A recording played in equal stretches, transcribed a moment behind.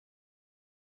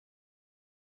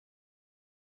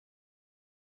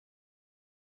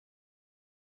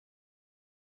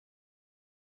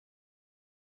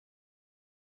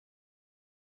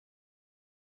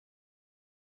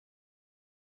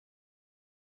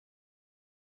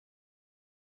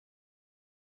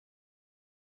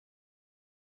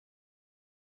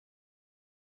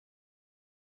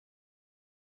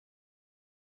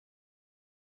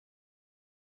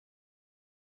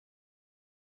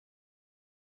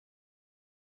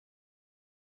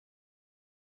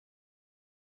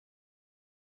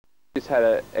Just had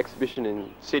an exhibition in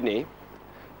Sydney,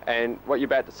 and what you're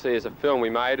about to see is a film we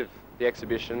made of the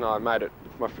exhibition. I made it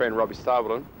with my friend Robbie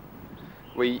Stapleton.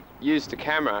 We used the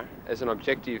camera as an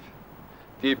objective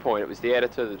viewpoint. It was the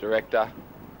editor, the director.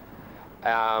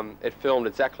 It filmed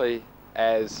exactly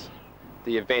as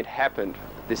the event happened,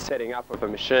 this setting up of a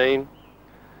machine,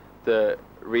 the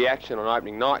reaction on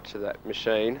opening night to that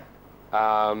machine,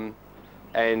 and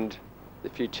the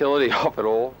futility of it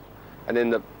all, and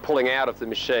then the pulling out of the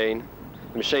machine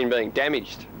being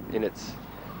damaged in its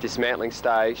dismantling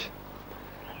stage.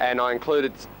 And I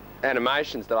included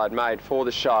animations that I'd made for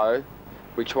the show,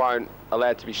 which weren't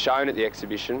allowed to be shown at the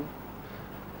exhibition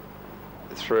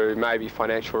through maybe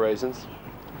financial reasons.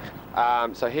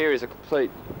 So here is a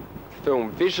complete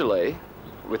film visually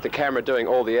with the camera doing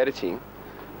all the editing,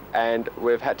 and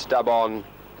we've had to dub on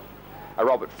a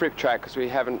Robert Fripp track because we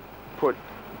haven't put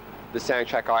the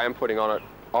soundtrack I am putting on it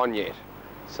on yet.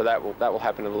 So that will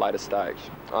happen at a later stage.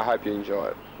 I hope you enjoy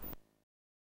it.